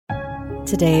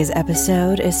Today's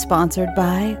episode is sponsored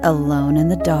by Alone in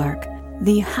the Dark,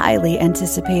 the highly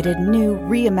anticipated new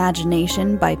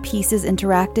reimagination by Pieces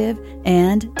Interactive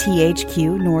and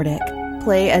THQ Nordic.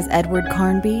 Play as Edward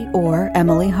Carnby or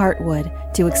Emily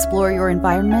Hartwood to explore your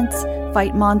environments,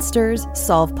 fight monsters,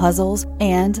 solve puzzles,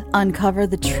 and uncover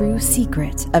the true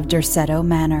secret of Derceto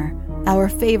Manor. Our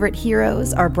favorite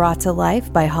heroes are brought to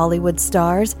life by Hollywood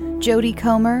stars Jodie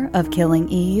Comer of Killing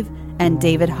Eve and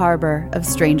David Harbour of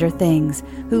Stranger Things,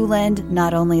 who lend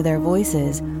not only their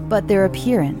voices, but their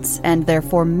appearance and their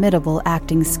formidable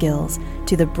acting skills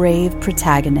to the brave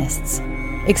protagonists.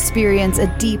 Experience a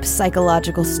deep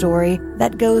psychological story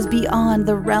that goes beyond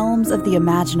the realms of the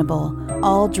imaginable,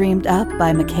 all dreamed up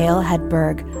by Mikhail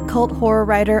Hedberg, cult horror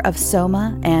writer of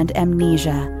Soma and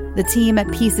Amnesia. The team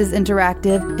at Pieces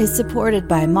Interactive is supported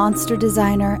by monster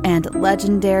designer and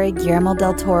legendary Guillermo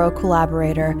del Toro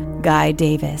collaborator Guy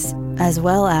Davis, as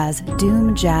well as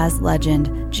Doom jazz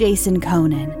legend Jason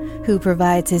Conan, who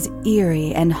provides his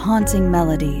eerie and haunting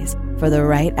melodies for the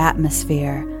right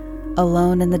atmosphere.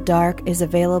 Alone in the Dark is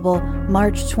available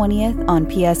March 20th on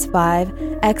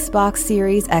PS5, Xbox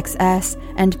Series XS,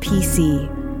 and PC.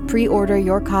 Pre-order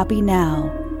your copy now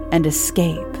and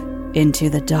escape into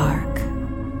the dark.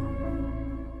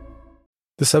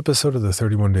 This episode of the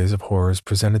 31 Days of Horror is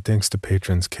presented thanks to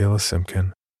patrons Kayla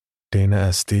Simkin, Dana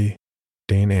SD,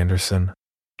 Dane Anderson,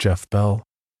 Jeff Bell,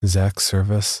 Zach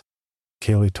Service,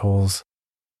 Kaylee Tolles,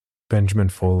 Benjamin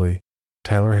Foley,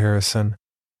 Tyler Harrison,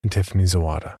 and Tiffany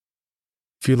Zawada.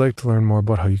 If you'd like to learn more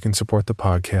about how you can support the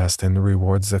podcast and the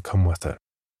rewards that come with it,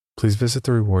 please visit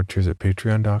the reward tiers at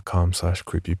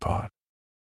patreon.com/creepypod.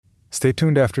 Stay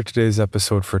tuned after today's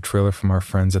episode for a trailer from our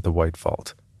friends at The White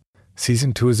Vault.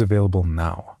 Season 2 is available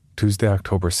now, Tuesday,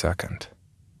 October 2nd.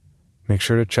 Make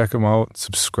sure to check them out,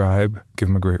 subscribe, give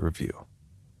them a great review.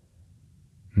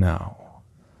 Now.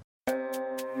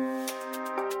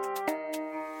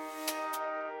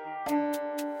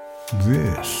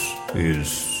 This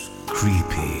is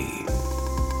Creepy,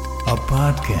 a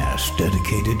podcast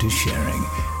dedicated to sharing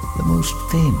the most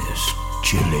famous,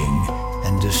 chilling,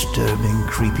 and disturbing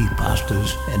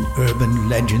creepypastas and urban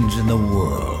legends in the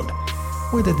world.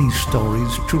 Whether these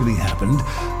stories truly happened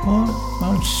or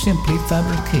are simply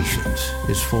fabrications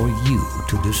is for you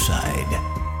to decide.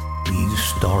 These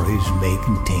stories may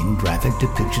contain graphic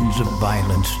depictions of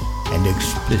violence and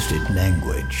explicit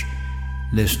language.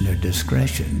 Listener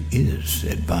discretion is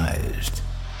advised.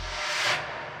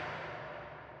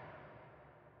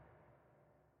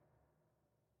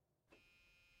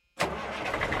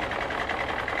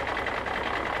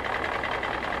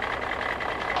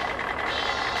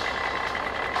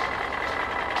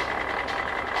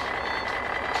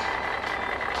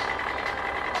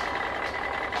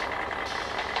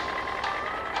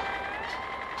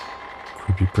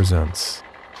 Creepy presents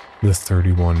The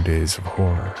 31 Days of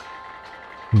Horror.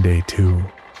 Day 2,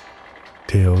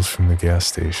 Tales from the Gas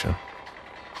Station.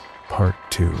 Part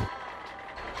 2,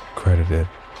 credited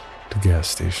to Gas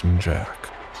Station Jack.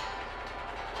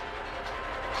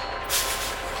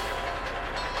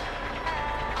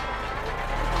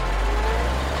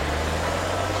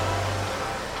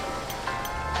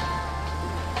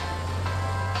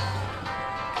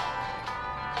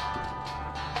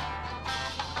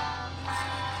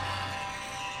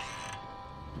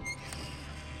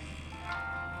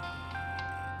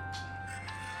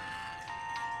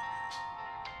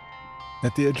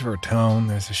 At the edge of our town,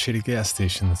 there's a shitty gas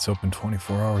station that's open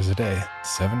 24 hours a day,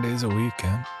 7 days a week,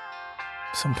 and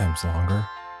sometimes longer.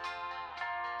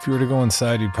 If you were to go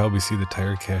inside, you'd probably see the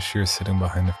tired cashier sitting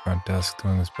behind the front desk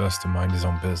doing his best to mind his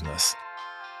own business.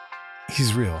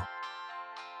 He's real.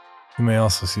 You may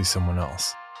also see someone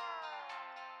else.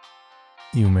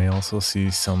 You may also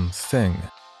see something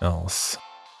else.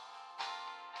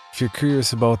 If you're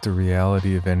curious about the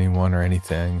reality of anyone or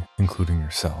anything, including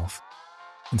yourself,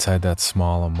 inside that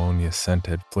small,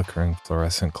 ammonia-scented, flickering,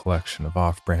 fluorescent collection of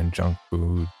off-brand junk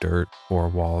food, dirt, 4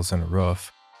 walls, and a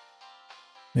roof,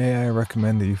 may I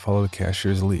recommend that you follow the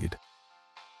cashier's lead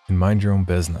and mind your own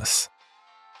business.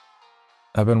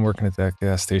 I've been working at that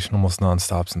gas station almost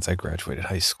nonstop since I graduated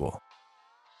high school.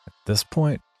 At this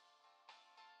point,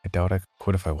 I doubt I could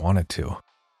quit if I wanted to.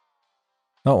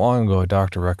 Not long ago, a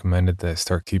doctor recommended that I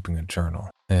start keeping a journal,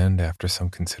 and after some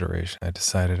consideration, I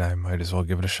decided I might as well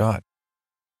give it a shot.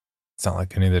 It's not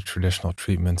like any of the traditional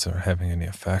treatments are having any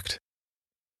effect.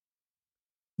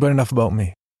 But enough about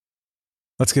me.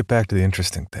 Let's get back to the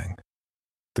interesting thing.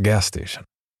 The gas station.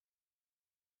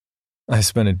 I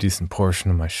spent a decent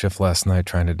portion of my shift last night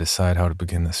trying to decide how to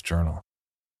begin this journal.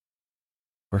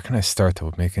 Where can I start that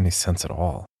would make any sense at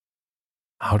all?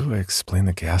 how do I explain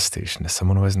the gas station to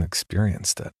someone who hasn't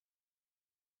experienced it?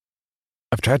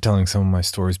 I've tried telling some of my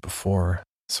stories before,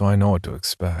 so I know what to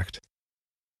expect.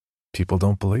 People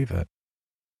don't believe it.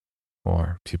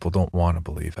 Or people don't want to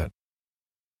believe it.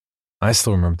 I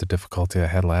still remember the difficulty I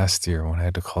had last year when I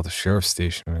had to call the sheriff's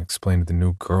station and explain to the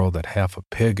new girl that half a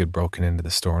pig had broken into the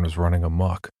store and was running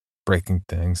amok, breaking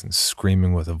things and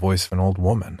screaming with the voice of an old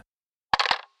woman.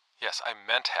 Yes, I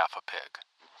meant half a pig.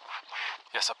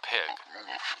 Yes, a pig.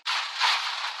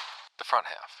 The front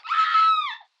half.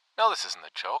 No, this isn't a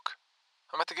joke.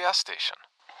 I'm at the gas station.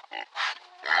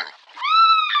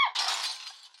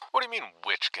 What do you mean,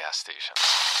 which gas station?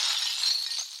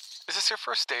 Is this your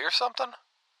first day or something?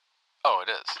 Oh,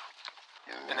 it is.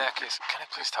 In that case, can I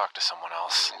please talk to someone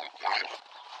else?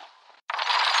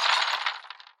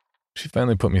 She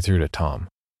finally put me through to Tom.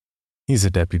 He's a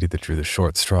deputy that drew the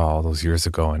short straw all those years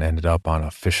ago and ended up on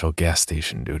official gas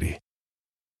station duty.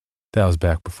 That was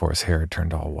back before his hair had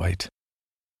turned all white.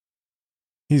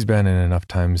 He's been in enough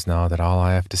times now that all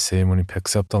I have to say when he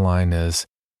picks up the line is,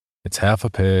 "It's half a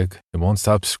pig, it won't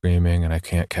stop screaming, and I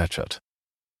can't catch it."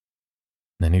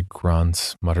 Then he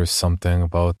grunts, mutters something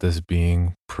about this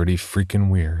being pretty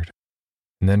freaking weird,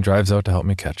 and then drives out to help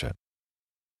me catch it.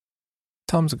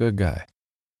 Tom's a good guy.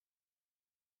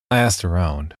 I asked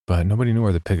around, but nobody knew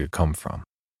where the pig had come from.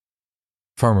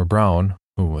 Farmer Brown,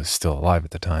 who was still alive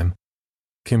at the time,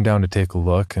 came down to take a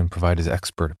look and provide his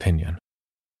expert opinion.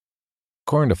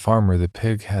 According to Farmer, the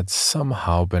pig had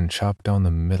somehow been chopped down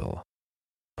the middle,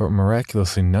 but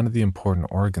miraculously none of the important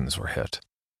organs were hit.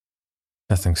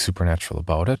 Nothing supernatural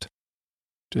about it,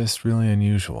 just really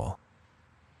unusual.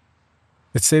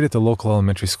 It stayed at the local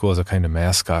elementary school as a kind of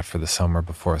mascot for the summer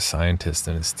before a scientist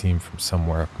and his team from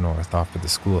somewhere up north offered the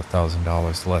school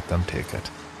 $1,000 to let them take it.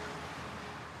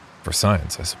 For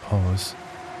science, I suppose.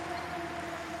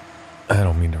 I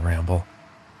don't mean to ramble,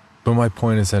 but my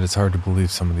point is that it's hard to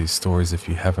believe some of these stories if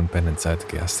you haven't been inside the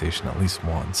gas station at least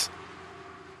once.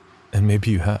 And maybe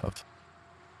you have.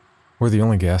 We're the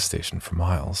only gas station for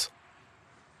miles.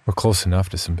 We're close enough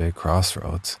to some big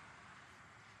crossroads.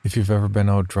 If you've ever been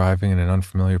out driving in an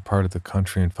unfamiliar part of the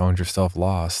country and found yourself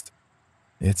lost,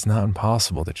 it's not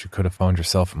impossible that you could have found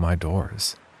yourself at my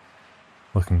doors,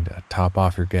 looking to top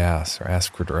off your gas or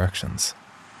ask for directions.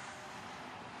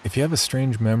 If you have a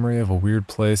strange memory of a weird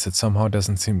place that somehow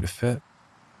doesn't seem to fit,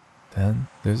 then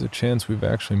there's a chance we've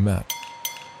actually met.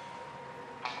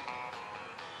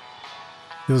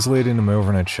 It was late into my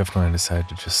overnight shift when I decided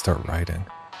to just start writing.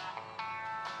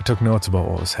 I took notes about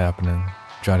what was happening,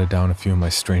 jotted down a few of my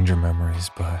stranger memories,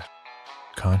 but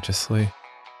consciously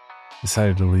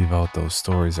decided to leave out those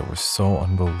stories that were so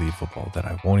unbelievable that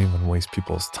I won't even waste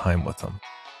people's time with them.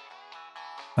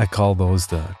 I call those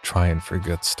the try and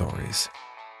forget stories.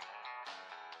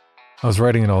 I was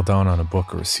writing it all down on a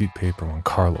book or receipt paper when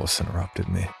Carlos interrupted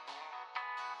me.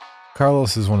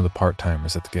 Carlos is one of the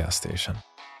part-timers at the gas station.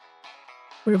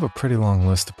 We have a pretty long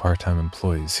list of part-time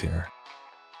employees here.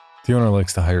 The owner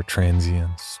likes to hire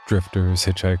transients, drifters,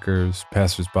 hitchhikers,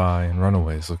 passers-by, and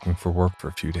runaways looking for work for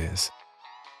a few days.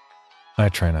 I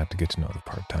try not to get to know the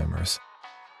part-timers.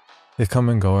 They come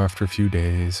and go after a few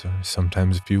days, or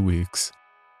sometimes a few weeks,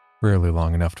 rarely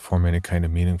long enough to form any kind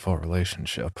of meaningful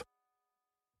relationship.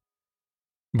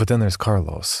 But then there's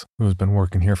Carlos, who's been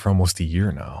working here for almost a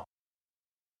year now.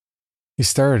 He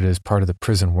started as part of the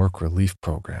prison work relief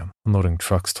program, unloading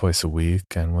trucks twice a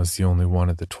week, and was the only one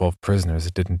of the 12 prisoners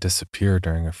that didn't disappear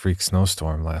during a freak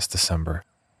snowstorm last December.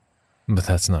 But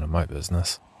that's none of my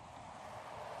business.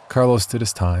 Carlos did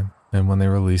his time, and when they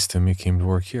released him, he came to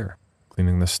work here,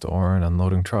 cleaning the store and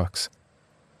unloading trucks.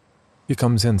 He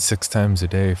comes in 6 times a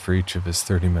day for each of his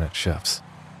 30-minute shifts.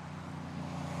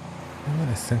 And when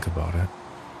I think about it,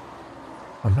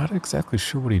 I'm not exactly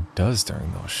sure what he does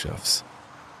during those shifts.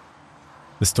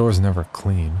 The store's never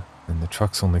clean, and the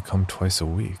trucks only come twice a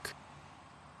week.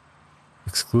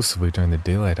 Exclusively during the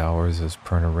daylight hours as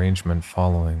per an arrangement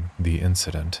following the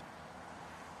incident.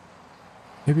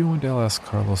 Maybe one day I'll ask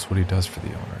Carlos what he does for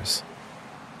the owners.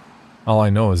 All I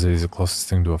know is that he's the closest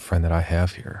thing to a friend that I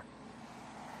have here.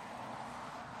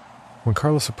 When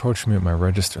Carlos approached me at my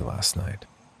register last night,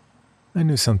 I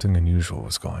knew something unusual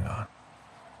was going on.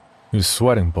 He was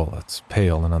sweating bullets,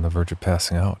 pale and on the verge of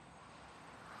passing out.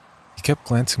 He kept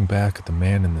glancing back at the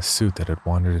man in the suit that had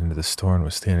wandered into the store and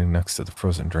was standing next to the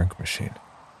frozen drink machine.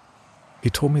 He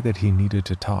told me that he needed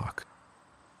to talk.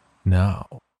 Now.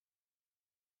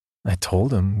 I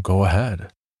told him, go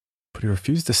ahead, but he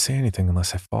refused to say anything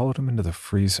unless I followed him into the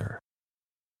freezer.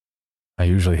 I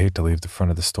usually hate to leave the front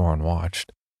of the store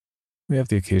unwatched. We have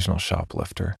the occasional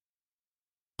shoplifter.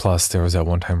 Plus, there was that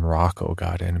one time Rocco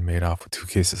got in and made off with 2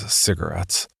 cases of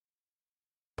cigarettes.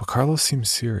 But Carlos seemed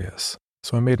serious,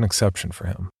 so I made an exception for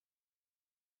him.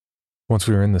 Once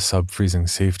we were in the sub-freezing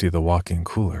safety of the walk-in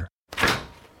cooler,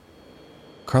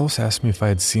 Carlos asked me if I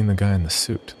had seen the guy in the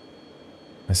suit.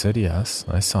 I said yes,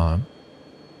 I saw him.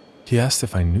 He asked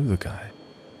if I knew the guy.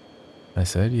 I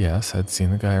said yes, I'd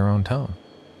seen the guy around town.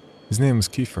 His name was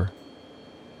Kiefer.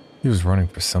 He was running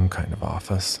for some kind of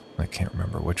office, I can't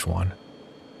remember which one,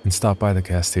 and stopped by the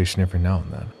gas station every now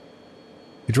and then.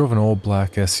 He drove an old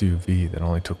black SUV that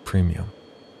only took premium.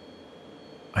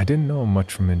 I didn't know him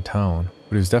much from in town,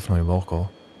 but he was definitely local.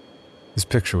 His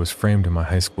picture was framed in my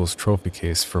high school's trophy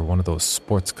case for one of those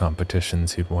sports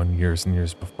competitions he'd won years and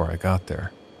years before I got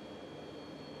there.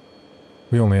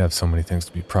 We only have so many things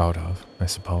to be proud of, I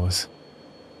suppose.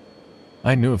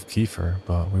 I knew of Kiefer,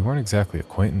 but we weren't exactly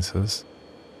acquaintances.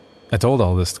 I told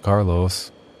all this to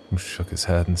Carlos, who shook his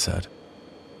head and said,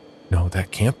 "No,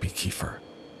 that can't be Kiefer."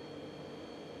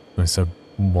 I said,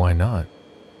 "Why not?"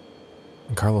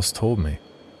 And Carlos told me,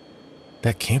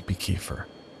 "That can't be Kiefer,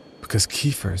 because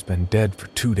Kiefer has been dead for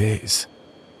 2 days.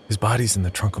 His body's in the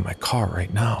trunk of my car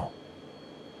right now."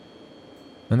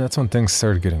 And that's when things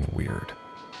started getting weird.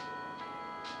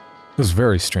 It was a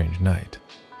very strange night.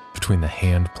 Between the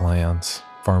hand plants,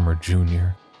 Farmer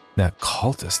Jr., that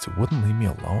cultist who wouldn't leave me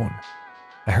alone,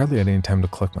 I hardly had any time to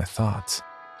collect my thoughts.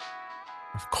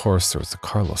 Of course, there was the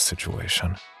Carlos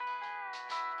situation.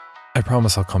 I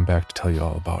promise I'll come back to tell you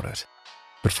all about it,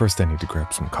 but first I need to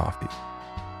grab some coffee.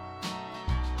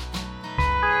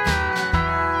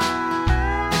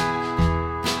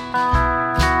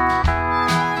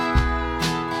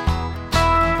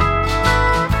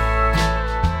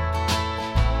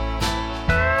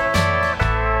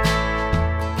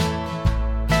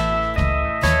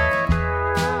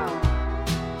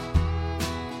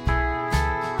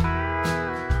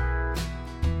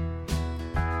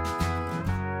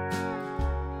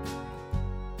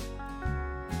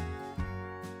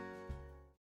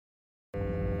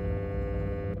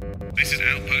 This is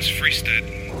Outpost Freestead.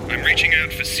 I'm reaching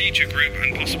out for Seizure Group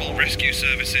and possible rescue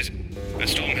services. A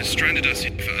storm has stranded us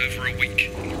here for over a week.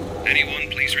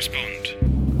 Anyone, please respond.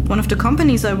 One of the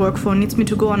companies I work for needs me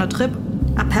to go on a trip.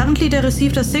 Apparently they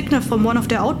received a signal from one of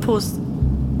their outposts.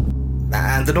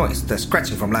 And the noise, the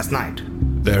scratching from last night.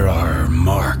 There are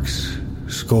marks,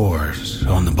 scores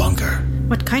on the bunker.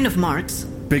 What kind of marks?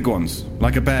 Big ones,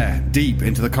 like a bear, deep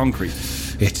into the concrete.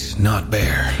 It's not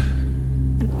bare.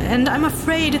 And I'm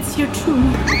afraid it's here too.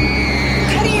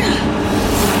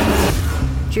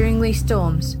 During these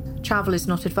storms, travel is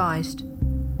not advised.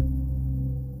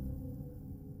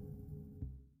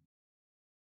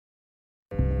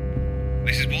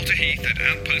 This is Walter Heath at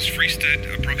Outpost Freestead,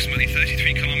 approximately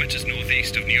 33 kilometers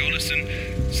northeast of New-Orleans,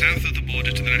 south of the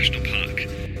border to the National Park.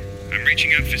 I'm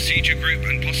reaching out for Seizure Group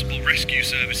and possible rescue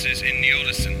services in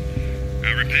New-Orleans.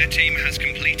 Our repair team has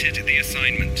completed the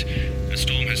assignment. A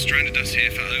storm has stranded us here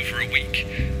for over a week.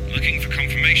 Looking for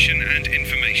confirmation and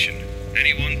information.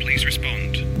 Anyone, please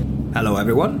respond. Hello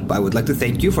everyone, I would like to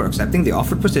thank you for accepting the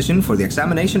offered position for the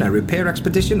examination and repair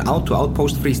expedition out to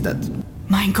Outpost Freestead.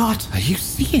 Mein Gott! Are you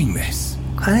seeing this?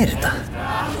 Hvað þetta?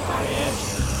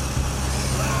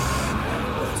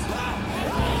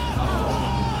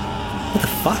 What the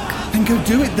fuck? Then go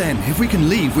do it then. If we can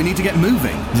leave, we need to get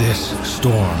moving. This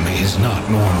storm is not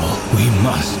normal. We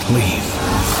must leave.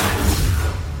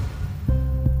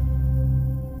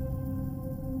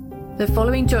 The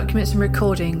following documents and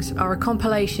recordings are a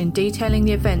compilation detailing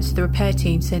the events the repair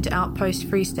team sent to Outpost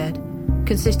Freestead,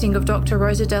 consisting of Dr.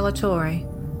 Rosa Della Torre,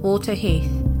 Walter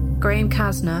Heath, Graham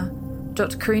Kasner,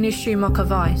 Dr. Karina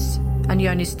Schumacher-Weiss, and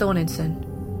Jonas Thorninson.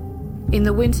 In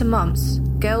the winter months,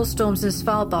 gale storms in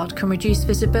Svalbard can reduce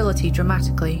visibility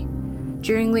dramatically.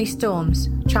 During these storms,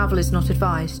 travel is not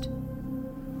advised.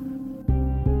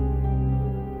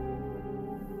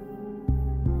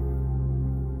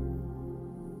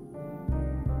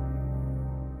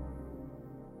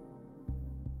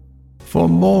 For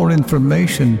more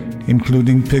information,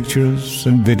 including pictures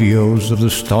and videos of the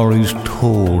stories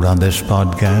told on this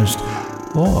podcast,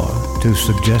 or to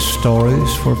suggest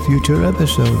stories for future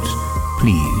episodes,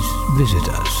 please visit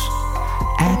us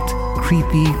at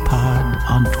CreepyPod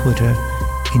on Twitter,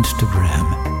 Instagram,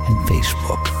 and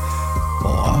Facebook,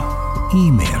 or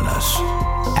email us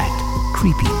at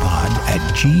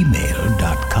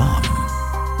creepypod@gmail.com.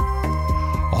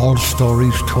 All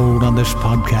stories told on this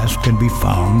podcast can be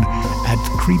found at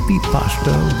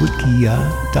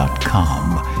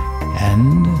creepypastawikia.com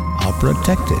and are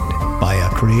protected by a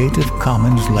Creative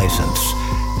Commons license.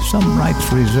 Some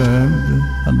rights reserved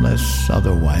unless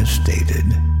otherwise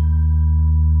stated.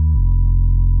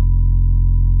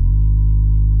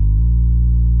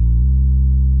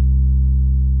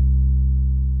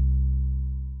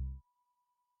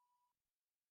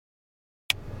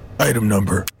 Item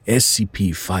number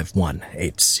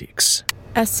SCP-5186.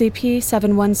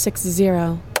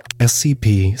 SCP-7160.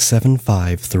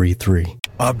 SCP-7533.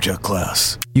 Object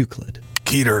Class Euclid.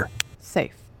 Keter.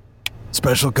 Safe.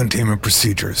 Special Containment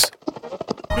Procedures.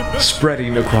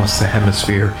 Spreading across the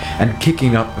hemisphere and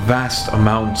kicking up vast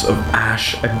amounts of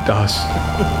ash and dust.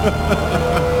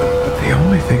 The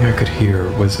only thing I could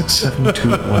hear was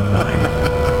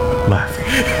 7219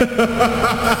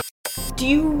 laughing. Do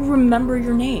you remember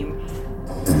your name?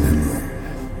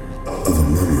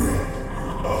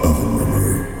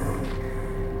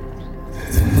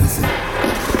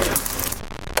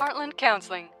 Heartland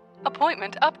Counseling.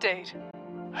 Appointment update.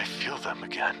 I feel them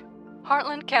again.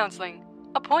 Heartland Counseling.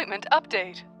 Appointment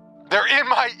update. They're in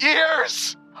my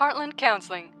ears! Heartland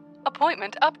Counseling.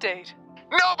 Appointment update.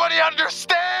 Nobody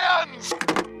understands!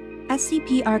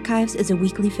 SCP Archives is a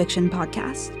weekly fiction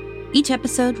podcast. Each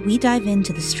episode, we dive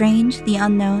into the strange, the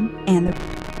unknown, and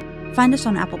the... Find us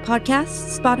on Apple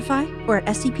Podcasts, Spotify, or at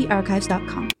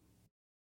scparchives.com.